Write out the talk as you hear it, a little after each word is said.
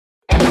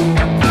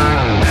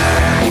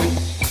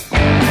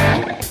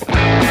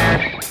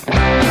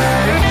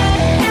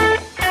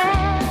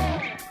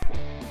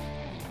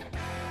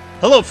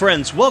Hello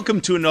friends, welcome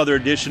to another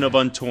edition of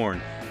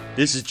Untorn.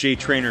 This is Jay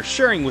Trainer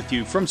sharing with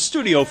you from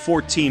Studio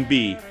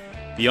 14B,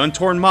 the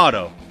Untorn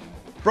motto,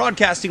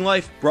 broadcasting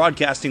life,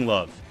 broadcasting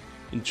love.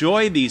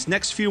 Enjoy these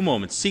next few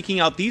moments seeking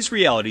out these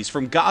realities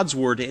from God's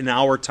Word in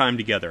our time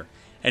together.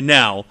 And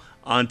now,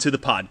 on to the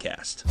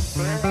podcast.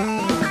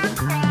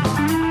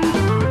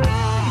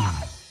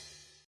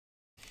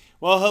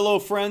 Well, hello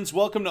friends,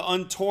 welcome to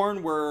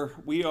Untorn, where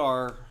we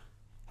are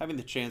having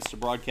the chance to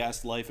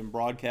broadcast life and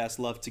broadcast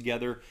love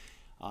together.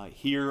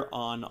 Here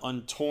on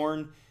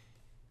Untorn.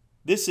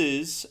 This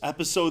is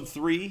episode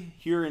 3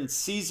 here in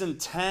season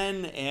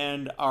 10,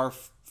 and our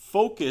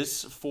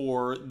focus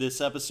for this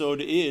episode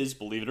is,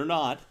 believe it or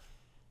not,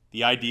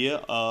 the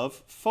idea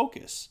of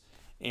focus.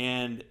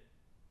 And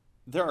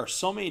there are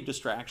so many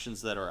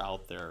distractions that are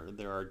out there.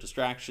 There are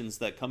distractions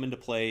that come into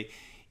play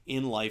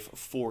in life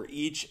for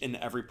each and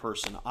every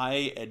person.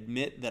 I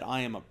admit that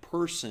I am a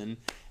person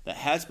that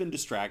has been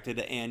distracted,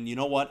 and you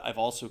know what? I've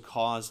also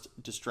caused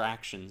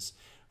distractions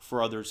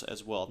for others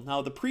as well.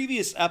 Now, the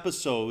previous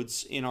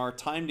episodes in our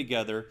time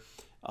together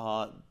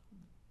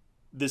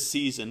this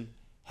season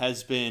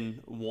has been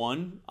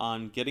one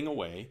on getting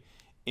away,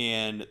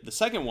 and the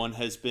second one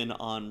has been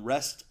on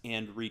rest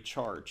and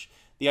recharge.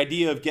 The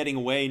idea of getting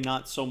away,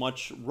 not so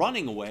much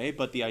running away,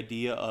 but the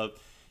idea of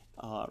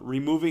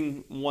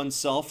removing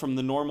oneself from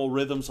the normal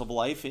rhythms of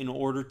life in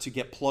order to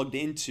get plugged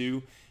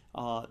into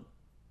an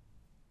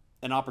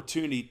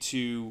opportunity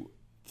to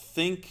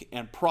think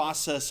and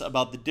process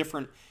about the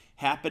different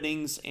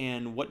happenings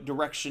and what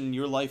direction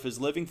your life is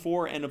living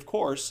for, and of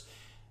course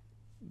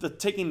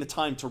taking the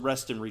time to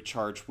rest and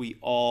recharge. We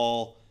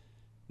all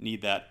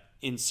need that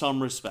in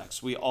some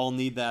respects. We all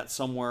need that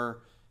somewhere,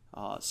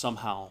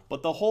 somehow.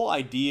 But the whole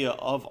idea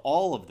of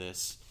all of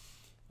this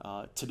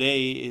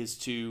today is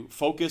to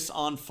focus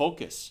on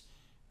focus,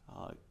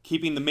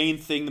 keeping the main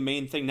thing the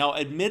main thing. Now,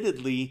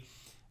 admittedly,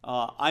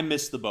 I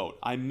missed the boat.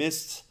 I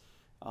missed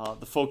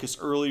the focus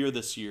earlier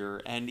this year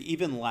and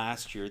even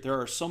last year. There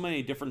are so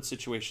many different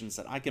situations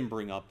that I can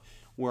bring up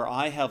where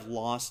I have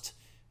lost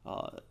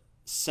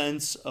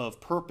sense of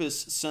purpose,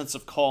 sense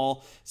of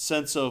call,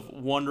 sense of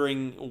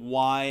wondering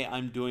why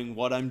I'm doing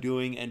what I'm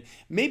doing, and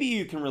maybe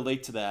you can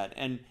relate to that.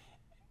 And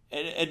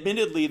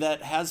admittedly,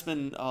 that has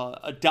been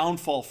a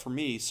downfall for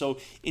me. So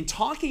in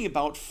talking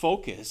about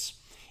focus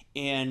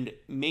and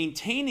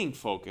maintaining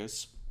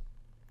focus,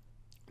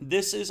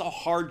 this is a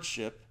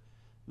hardship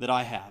that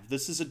I have.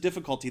 This is a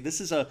difficulty. This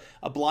is a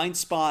blind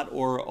spot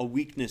or a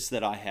weakness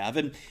that I have.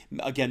 And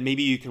again,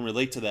 maybe you can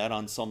relate to that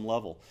on some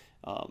level.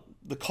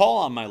 The call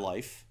on my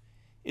life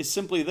is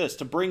simply this: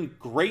 to bring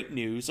great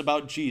news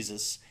about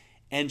Jesus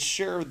and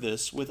share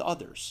this with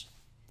others.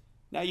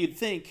 Now you'd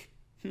think,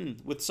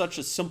 with such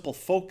a simple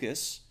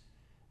focus,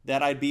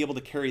 that I'd be able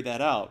to carry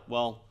that out.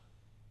 Well,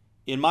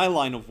 in my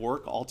line of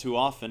work, all too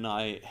often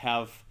I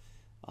have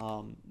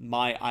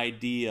my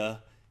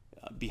idea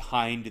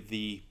behind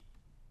the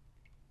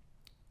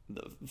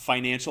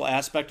financial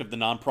aspect of the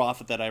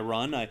nonprofit that I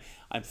run.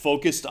 I'm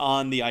focused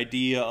on the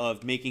idea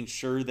of making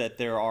sure that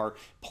there are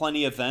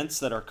plenty of events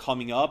that are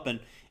coming up and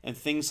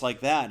things like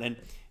that.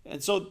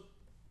 And so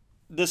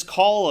this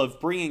call of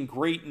bringing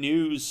great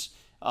news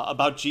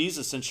about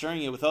Jesus and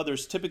sharing it with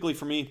others, typically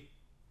for me,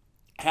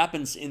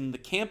 happens in the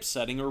camp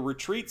setting or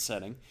retreat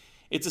setting.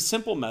 It's a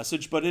simple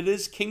message, but it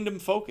is kingdom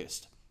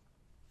focused,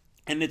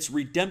 and it's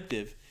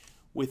redemptive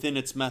within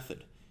its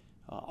method.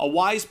 A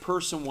wise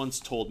person once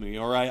told me,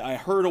 or I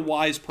heard a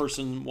wise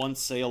person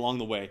once say along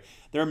the way,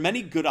 there are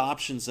many good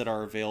options that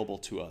are available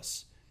to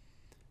us,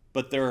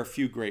 but there are a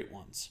few great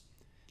ones.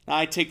 Now,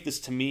 I take this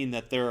to mean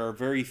that there are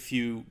very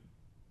few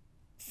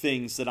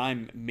things that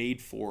I'm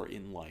made for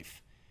in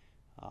life.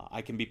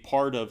 I can be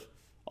part of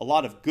a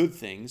lot of good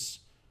things,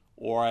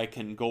 or I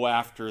can go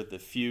after the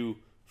few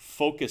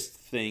focused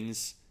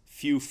things,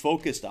 few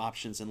focused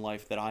options in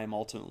life that I am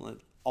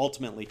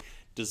ultimately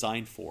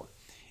designed for.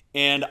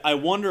 And I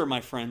wonder,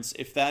 my friends,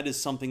 if that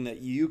is something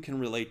that you can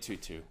relate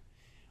to,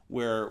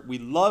 where we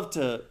love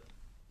to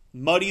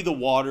muddy the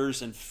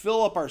waters and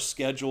fill up our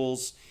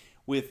schedules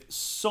with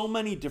so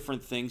many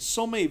different things,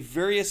 so many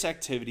various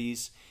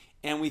activities,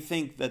 and we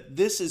think that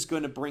this is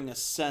going to bring a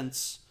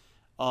sense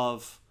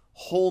of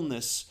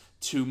wholeness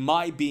to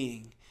my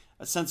being,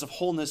 a sense of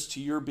wholeness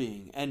to your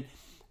being. And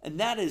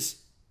that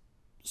is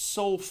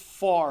so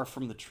far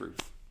from the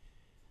truth.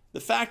 The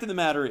fact of the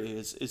matter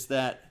is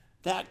that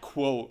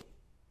quote,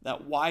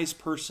 that wise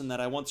person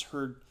that I once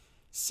heard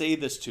say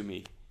this to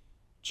me,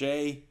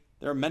 Jay,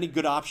 there are many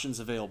good options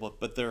available,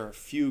 but there are a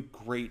few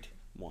great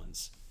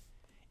ones,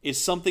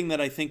 is something that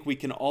I think we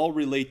can all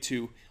relate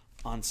to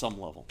on some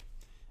level.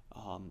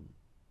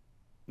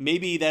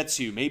 Maybe that's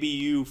you. Maybe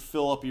you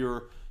fill up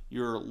your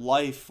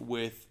life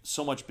with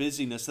so much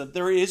busyness that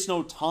there is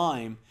no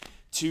time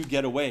to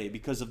get away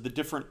because of the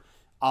different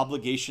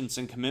obligations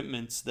and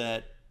commitments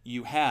that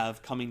you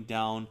have coming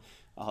down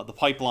the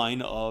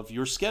pipeline of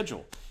your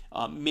schedule.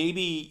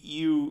 Maybe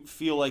you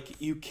feel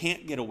like you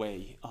can't get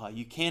away.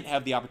 You can't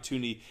have the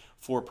opportunity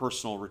for a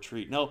personal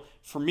retreat. No,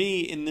 for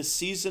me, in this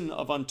season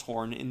of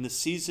Untorn, in the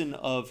season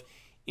of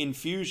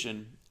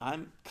Infusion,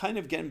 I'm kind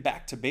of getting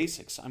back to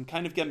basics. I'm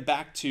kind of getting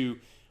back to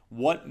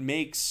what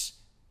makes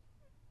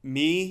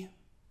me,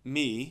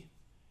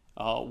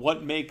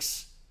 what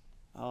makes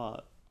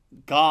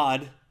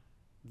God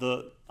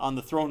on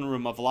the throne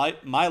room of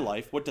my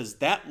life. What does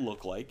that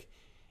look like?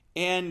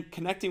 And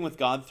connecting with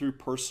God through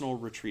personal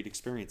retreat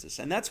experiences.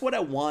 And that's what I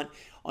want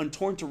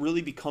Untorn to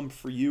really become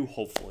for you,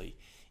 hopefully,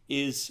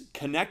 is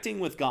connecting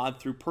with God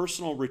through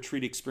personal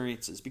retreat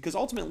experiences. Because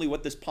ultimately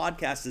what this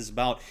podcast is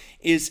about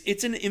is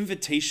it's an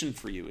invitation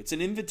for you. It's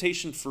an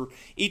invitation for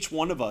each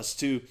one of us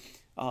to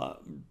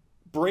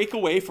break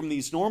away from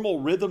these normal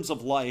rhythms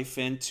of life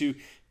and to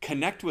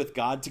connect with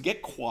God, to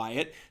get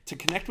quiet, to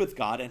connect with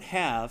God and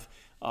have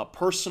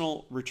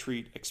personal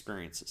retreat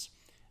experiences.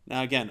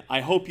 Now, again,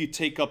 I hope you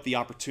take up the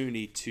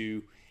opportunity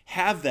to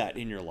have that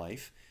in your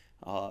life.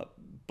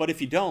 But if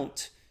you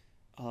don't,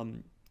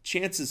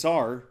 chances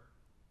are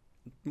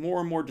more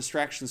and more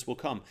distractions will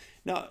come.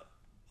 Now,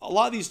 a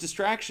lot of these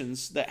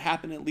distractions that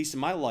happen, at least in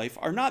my life,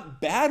 are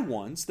not bad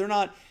ones. They're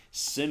not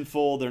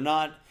sinful. They're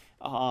not,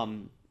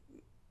 an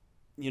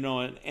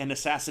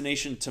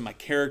assassination to my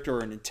character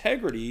and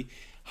integrity.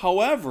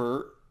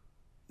 However,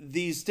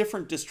 these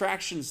different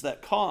distractions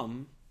that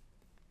come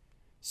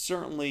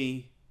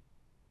certainly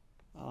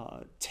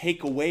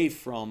take away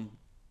from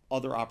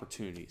other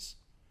opportunities.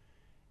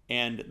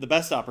 And the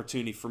best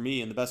opportunity for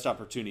me and the best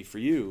opportunity for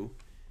you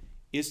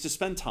is to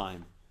spend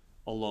time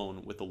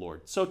alone with the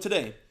Lord. So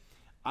today,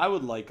 I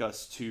would like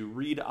us to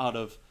read out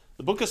of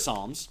the book of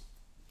Psalms,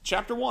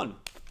 chapter 1.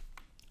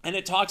 And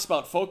it talks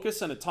about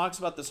focus, and it talks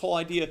about this whole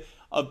idea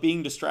of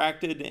being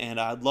distracted. And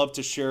I'd love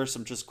to share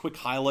some just quick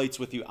highlights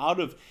with you out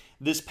of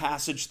this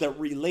passage that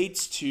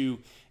relates to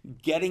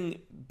getting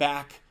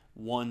back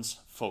one's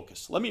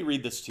focus. Let me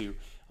read this to you.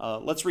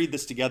 Let's read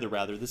this together,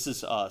 rather. This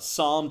is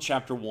Psalm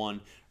chapter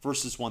 1,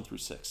 verses 1 through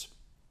 6.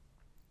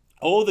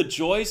 Oh, the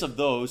joys of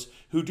those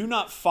who do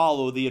not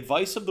follow the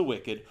advice of the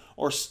wicked,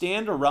 or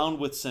stand around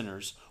with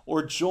sinners,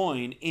 or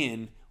join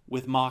in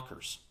with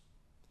mockers.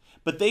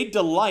 But they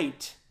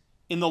delight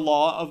in the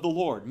law of the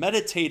Lord,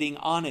 meditating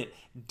on it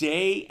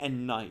day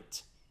and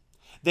night.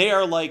 They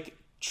are like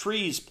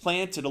trees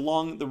planted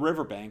along the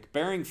riverbank,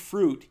 bearing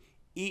fruit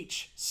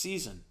each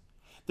season.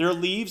 Their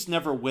leaves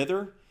never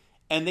wither,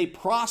 and they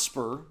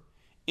prosper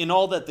in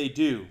all that they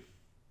do.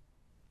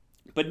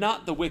 But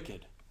not the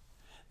wicked.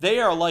 They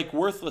are like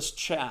worthless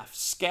chaff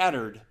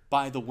scattered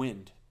by the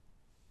wind.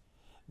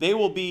 They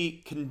will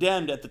be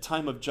condemned at the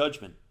time of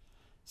judgment.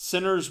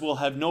 Sinners will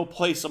have no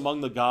place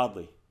among the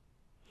godly.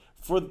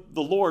 For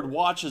the Lord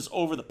watches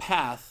over the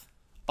path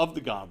of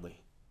the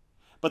godly,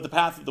 but the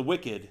path of the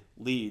wicked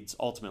leads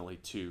ultimately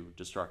to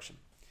destruction.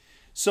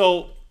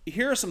 So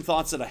here are some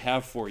thoughts that I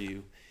have for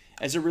you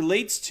as it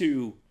relates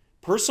to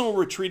personal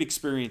retreat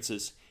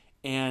experiences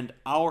and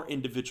our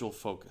individual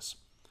focus.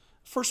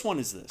 First one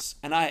is this,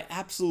 and I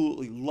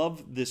absolutely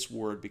love this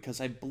word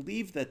because I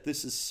believe that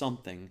this is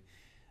something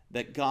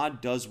that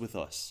God does with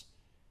us,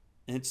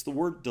 and it's the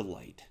word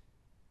delight.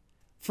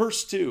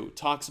 Verse 2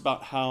 talks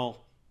about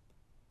how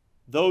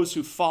those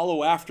who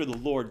follow after the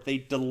Lord, they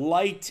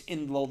delight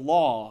in the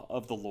law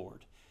of the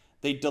Lord.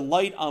 They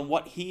delight on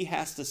what he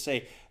has to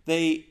say.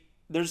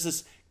 There's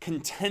this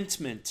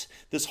contentment,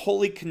 this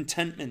holy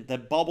contentment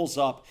that bubbles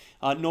up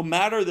no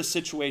matter the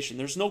situation.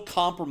 There's no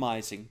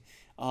compromising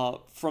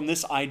from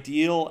this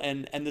ideal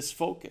and this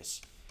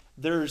focus.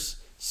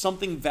 There's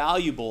something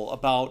valuable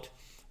about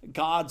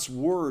God's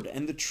word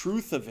and the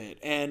truth of it.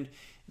 And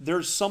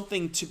there's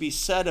something to be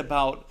said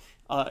about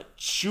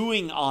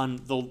chewing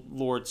on the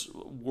Lord's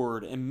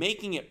word and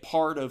making it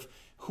part of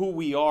who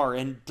we are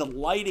and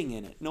delighting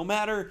in it, no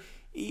matter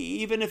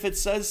even if it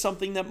says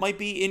something that might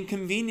be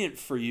inconvenient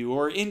for you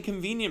or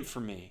inconvenient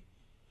for me.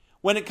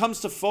 When it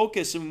comes to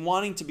focus and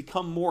wanting to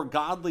become more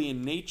godly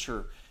in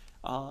nature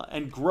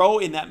and grow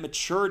in that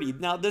maturity,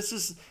 now this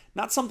is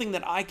not something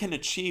that I can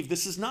achieve.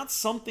 This is not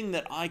something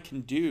that I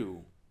can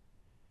do.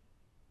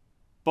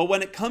 But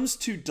when it comes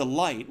to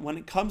delight, when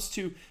it comes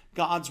to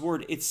God's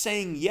word, it's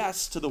saying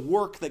yes to the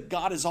work that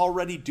God is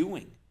already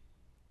doing.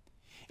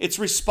 It's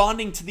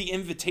responding to the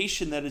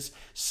invitation that is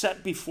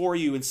set before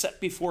you and set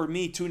before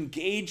me to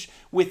engage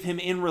with him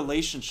in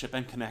relationship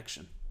and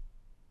connection.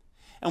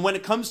 And when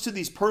it comes to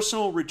these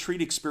personal retreat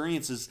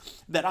experiences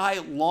that I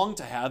long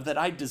to have, that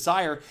I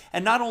desire,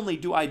 and not only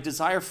do I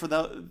desire for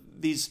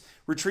these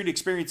retreat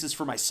experiences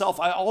for myself,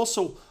 I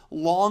also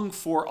long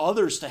for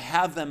others to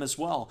have them as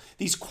well.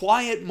 These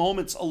quiet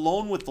moments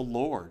alone with the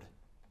Lord,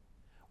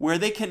 where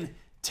they can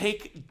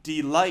take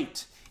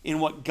delight in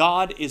what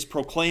God is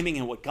proclaiming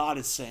and what God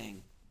is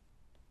saying.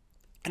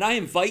 And I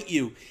invite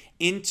you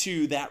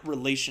into that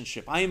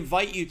relationship. I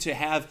invite you to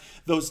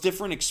have those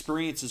different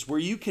experiences where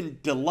you can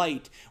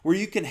delight, where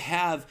you can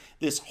have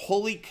this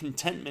holy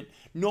contentment,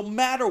 no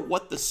matter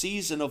what the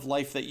season of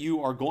life that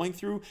you are going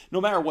through, no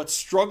matter what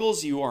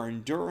struggles you are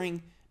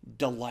enduring,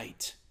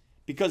 delight.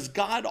 because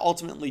God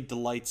ultimately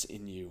delights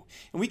in you.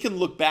 And we can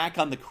look back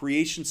on the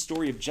creation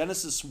story of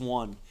Genesis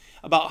 1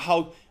 about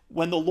how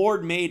when the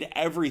Lord made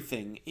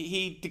everything,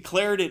 he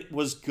declared it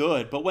was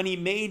good. But when he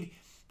made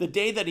the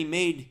day that he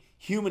made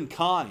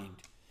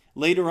humankind,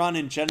 later on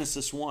in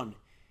Genesis 1,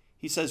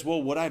 he says,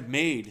 well, what I've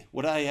made,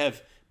 what I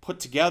have put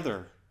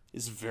together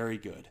is very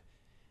good.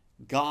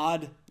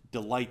 God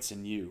delights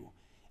in you,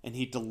 and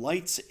he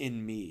delights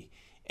in me.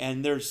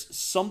 And there's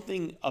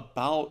something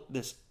about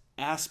this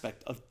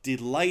aspect of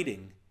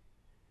delighting,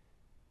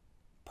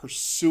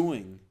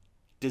 pursuing,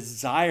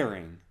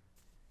 desiring,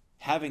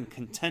 having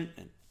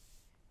contentment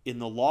in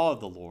the law of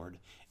the Lord,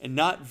 and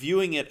not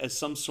viewing it as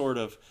some sort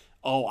of,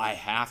 oh, I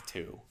have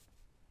to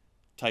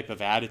type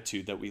of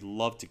attitude that we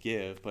love to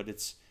give, but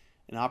it's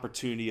an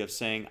opportunity of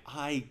saying,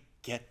 I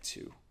get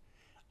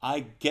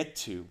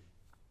to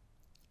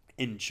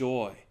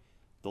enjoy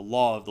the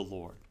law of the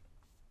Lord.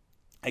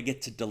 I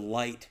get to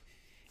delight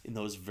in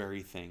those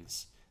very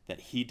things that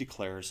he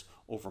declares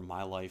over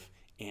my life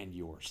and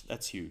yours.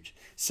 That's huge.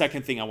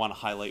 Second thing I want to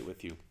highlight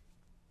with you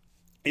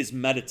is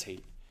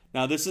meditate.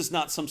 Now, this is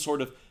not some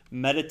sort of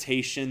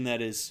meditation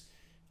that is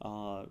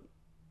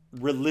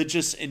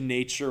religious in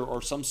nature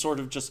or some sort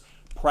of just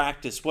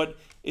practice. What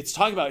it's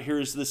talking about here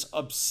is this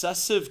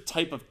obsessive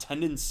type of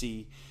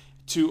tendency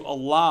to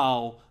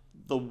allow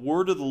the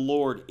word of the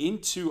Lord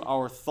into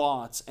our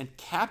thoughts and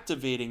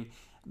captivating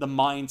the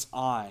mind's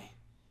eye.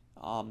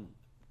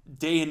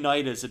 Day and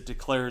night, as it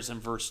declares in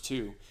verse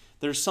 2.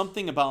 There's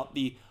something about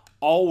the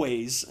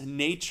always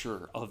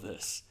nature of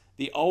this,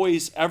 the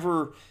always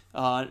ever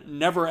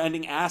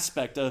never-ending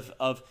aspect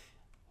of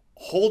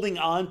holding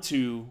on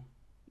to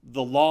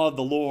the law of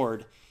the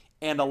Lord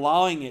and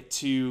allowing it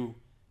to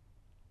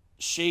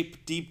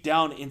shape deep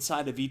down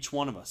inside of each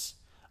one of us.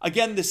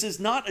 Again, this is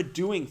not a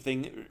doing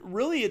thing.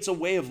 Really, it's a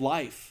way of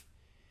life.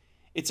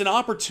 It's an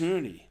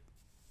opportunity.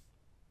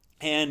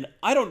 And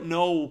I don't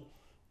know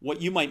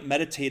what you might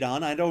meditate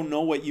on. I don't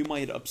know what you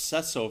might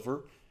obsess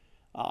over.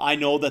 I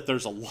know that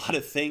there's a lot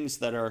of things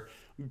that are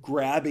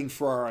grabbing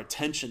for our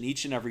attention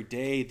each and every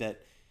day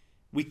that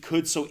we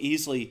could so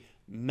easily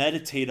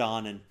meditate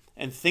on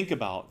and think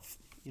about.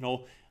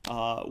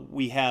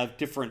 We have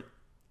different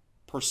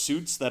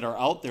pursuits that are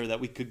out there that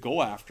we could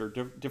go after,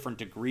 different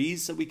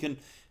degrees that we can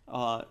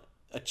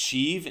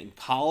achieve in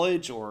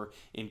college or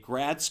in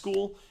grad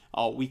school.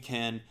 We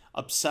can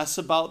obsess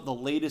about the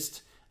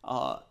latest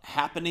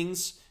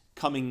happenings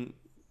coming,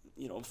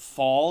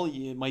 fall.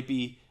 It might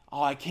be,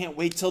 I can't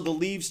wait till the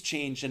leaves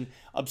change, and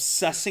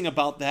obsessing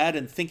about that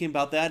and thinking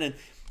about that. And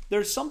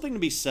there's something to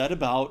be said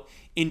about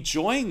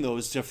enjoying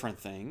those different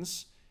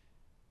things.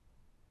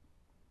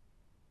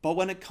 But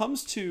when it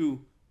comes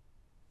to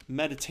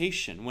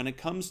meditation, when it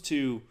comes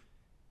to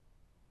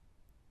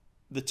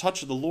the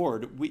touch of the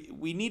Lord,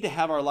 we need to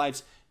have our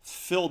lives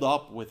filled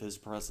up with his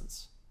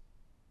presence.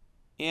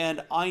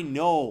 And I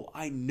know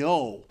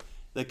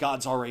that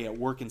God's already at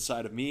work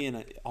inside of me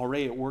and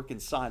already at work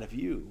inside of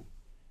you.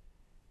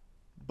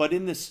 But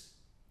in this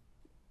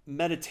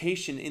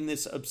meditation, in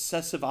this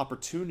obsessive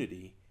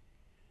opportunity,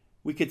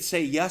 we could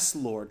say, yes,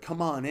 Lord,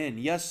 come on in.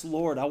 Yes,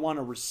 Lord, I want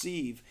to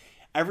receive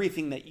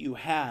everything that you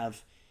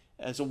have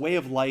as a way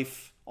of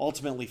life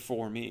ultimately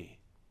for me.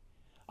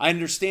 I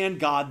understand,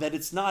 God, that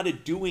it's not a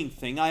doing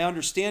thing. I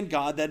understand,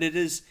 God, that it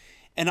is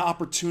an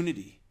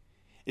opportunity.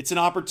 It's an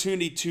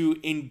opportunity to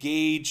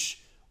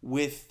engage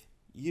with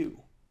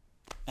you.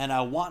 And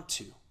I want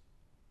to.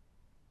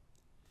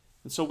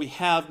 And so we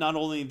have not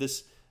only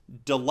this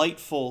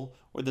delightful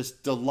or this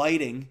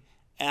delighting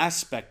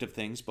aspect of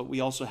things, but we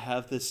also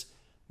have this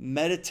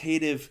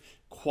meditative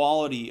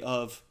quality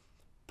of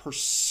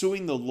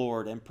pursuing the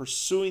Lord and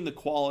pursuing the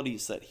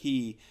qualities that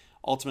he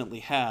ultimately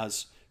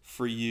has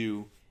for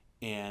you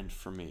and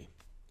for me.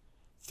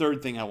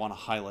 Third thing I want to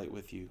highlight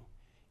with you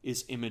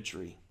is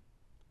imagery.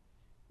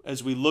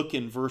 As we look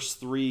in verse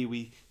 3,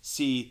 we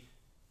see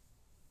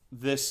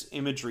this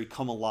imagery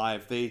come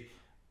alive. They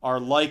are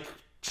like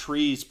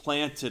trees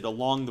planted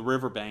along the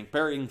riverbank,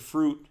 bearing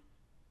fruit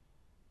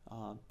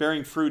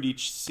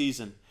each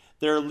season.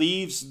 Their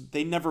leaves,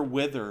 they never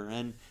wither,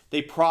 and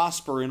they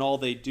prosper in all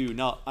they do.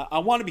 Now, I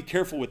want to be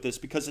careful with this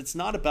because it's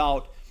not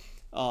about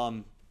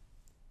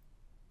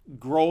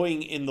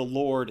growing in the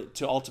Lord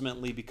to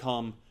ultimately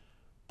become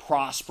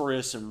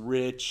prosperous and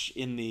rich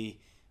in the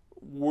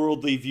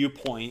worldly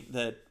viewpoint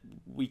that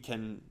we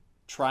can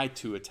try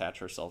to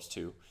attach ourselves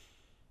to.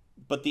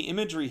 But the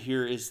imagery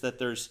here is that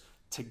there's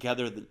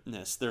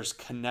togetherness, there's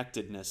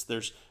connectedness,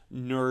 there's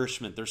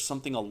nourishment, there's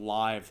something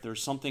alive,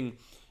 there's something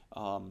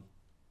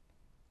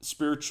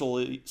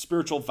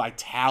spiritual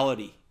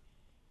vitality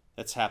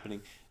that's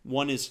happening.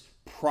 One is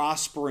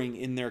prospering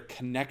in their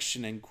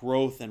connection and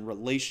growth and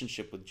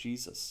relationship with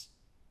Jesus.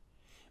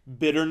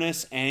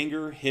 Bitterness,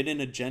 anger, hidden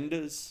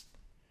agendas,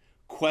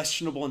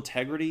 questionable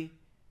integrity,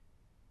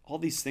 all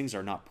these things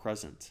are not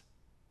present,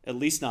 at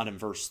least not in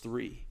verse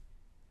 3.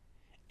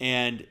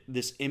 And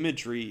this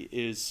imagery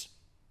is,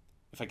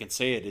 if I can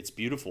say it, it's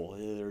beautiful.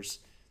 There's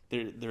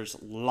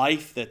There's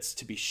life that's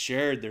to be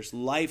shared. There's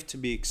life to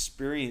be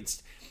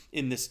experienced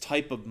in this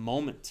type of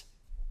moment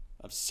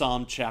of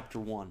Psalm chapter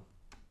 1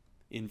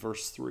 in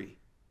verse 3.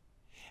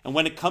 And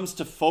when it comes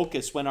to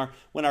focus, when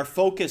our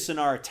focus and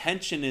our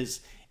attention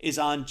is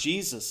on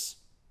Jesus,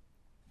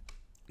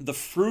 the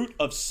fruit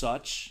of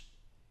such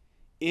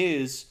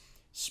is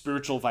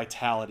spiritual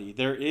vitality.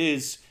 There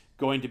is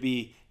going to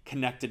be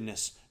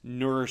connectedness,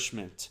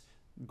 nourishment,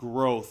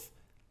 growth,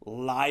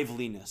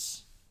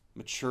 liveliness,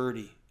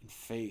 maturity, and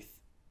faith.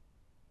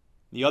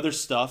 The other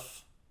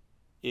stuff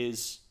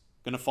is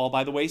going to fall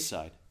by the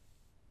wayside.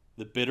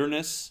 The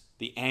bitterness,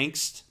 the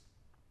angst,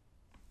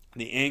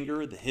 the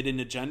anger, the hidden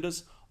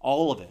agendas,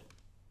 all of it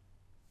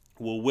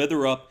will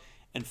wither up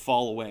and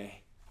fall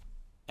away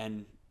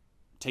and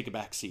take a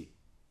back seat.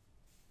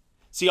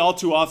 See, all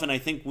too often I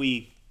think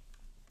we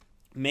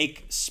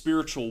make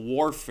spiritual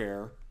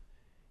warfare,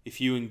 if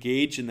you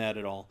engage in that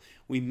at all,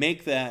 we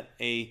make that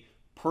a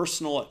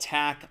personal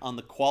attack on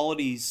the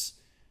qualities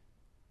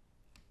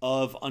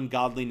of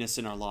ungodliness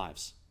in our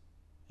lives.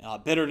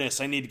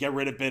 Bitterness, I need to get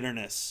rid of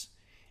bitterness.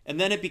 And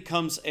then it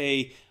becomes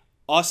a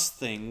us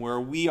thing where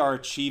we are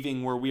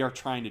achieving, where we are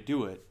trying to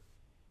do it.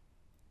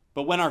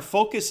 But when our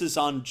focus is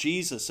on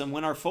Jesus and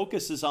when our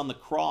focus is on the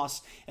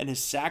cross and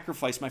his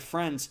sacrifice, my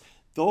friends,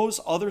 those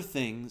other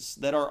things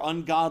that are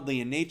ungodly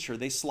in nature,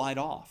 they slide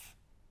off.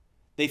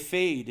 They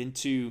fade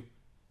into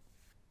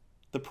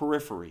the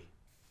periphery.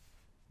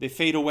 They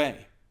fade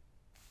away.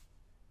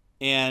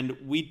 And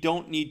we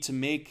don't need to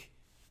make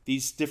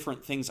these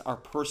different things our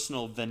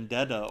personal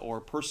vendetta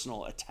or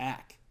personal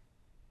attack.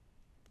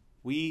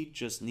 We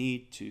just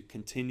need to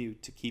continue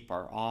to keep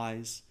our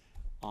eyes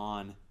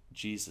on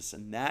Jesus.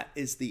 And that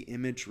is the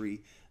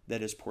imagery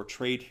that is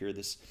portrayed here,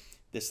 this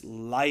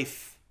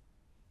life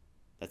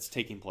that's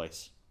taking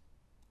place.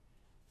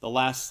 The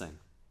last thing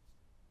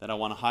that I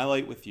want to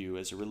highlight with you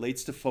as it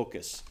relates to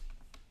focus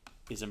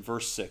is in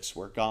verse 6,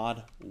 where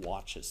God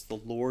watches. The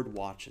Lord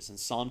watches. In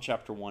Psalm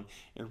chapter 1,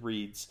 it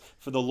reads,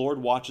 "For the Lord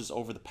watches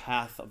over the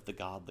path of the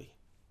godly,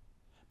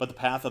 but the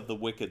path of the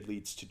wicked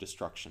leads to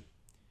destruction."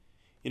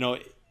 You know,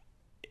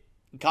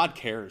 God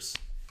cares.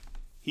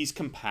 He's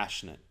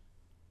compassionate.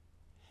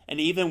 And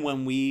even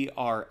when we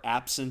are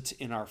absent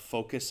in our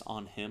focus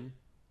on him,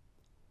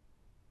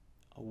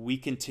 we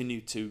continue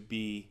to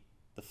be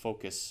the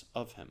focus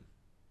of him.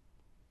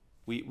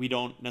 We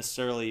don't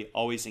necessarily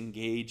always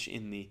engage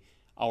in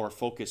our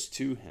focus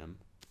to him.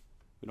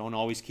 We don't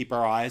always keep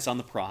our eyes on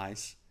the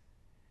prize.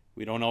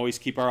 We don't always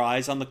keep our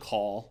eyes on the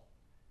call.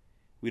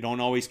 We don't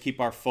always keep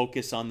our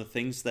focus on the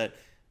things that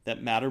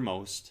matter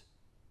most.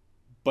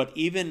 But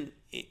even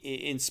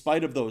in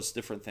spite of those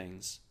different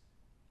things,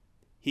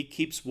 he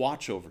keeps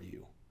watch over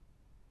you.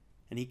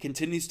 And he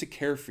continues to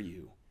care for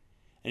you.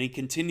 And he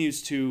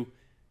continues to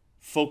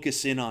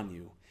focus in on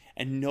you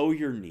and know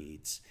your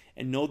needs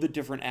and know the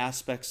different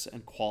aspects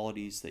and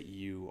qualities that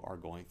you are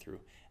going through.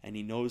 And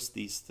he knows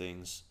these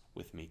things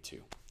with me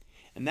too.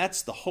 And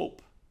that's the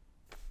hope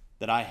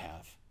that I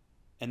have.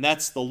 And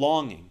that's the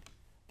longing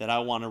that I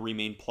want to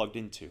remain plugged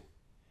into.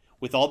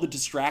 With all the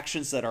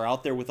distractions that are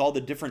out there, with all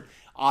the different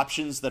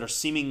options that are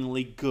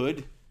seemingly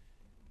good,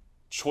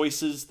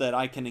 choices that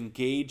I can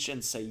engage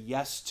and say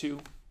yes to,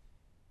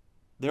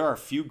 there are a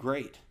few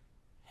great.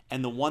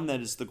 And the one that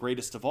is the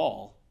greatest of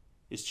all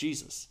is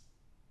Jesus.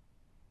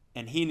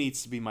 And he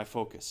needs to be my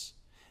focus.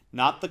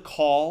 Not the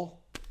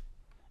call,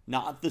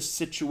 not the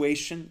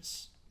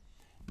situations,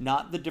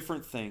 not the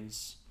different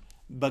things,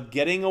 but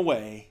getting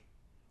away,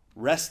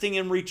 resting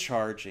and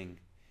recharging,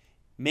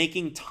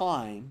 making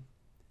time,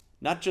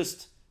 not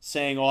just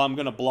saying, oh, I'm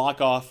going to block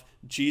off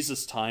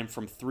Jesus time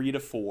from 3 to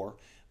 4,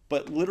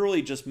 but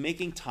literally just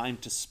making time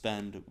to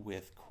spend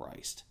with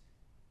Christ.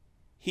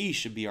 He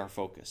should be our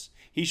focus.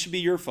 He should be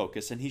your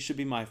focus, and he should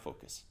be my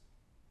focus.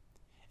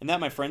 And that,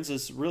 my friends,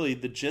 is really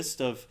the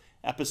gist of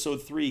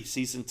episode 3,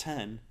 season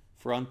 10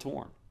 for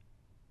Untorn.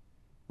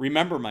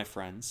 Remember, my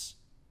friends,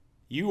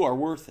 you are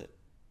worth it.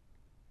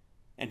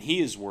 And he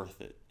is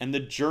worth it. And the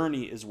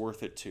journey is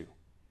worth it too.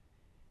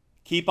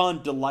 Keep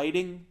on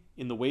delighting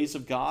in the ways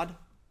of God,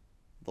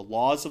 the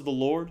laws of the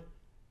Lord.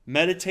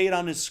 Meditate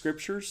on his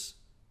scriptures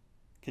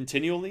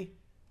continually.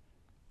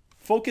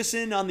 Focus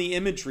in on the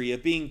imagery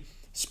of being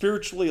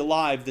spiritually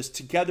alive, this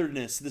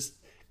togetherness, this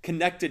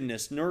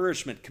connectedness,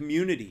 nourishment,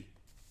 community.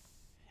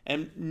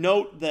 And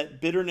note that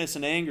bitterness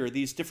and anger,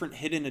 these different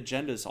hidden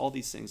agendas, all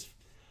these things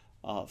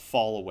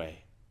fall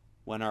away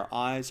when our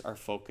eyes are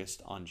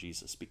focused on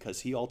Jesus,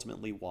 because he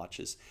ultimately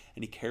watches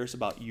and he cares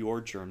about your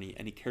journey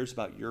and he cares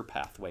about your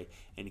pathway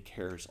and he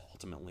cares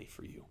ultimately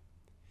for you.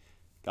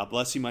 God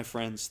bless you, my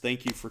friends.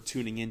 Thank you for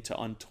tuning in to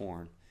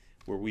Untorn,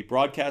 where we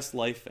broadcast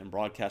life and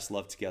broadcast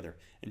love together.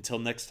 Until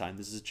next time,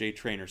 this is Jay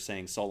Trainer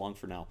saying so long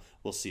for now.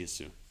 We'll see you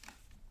soon.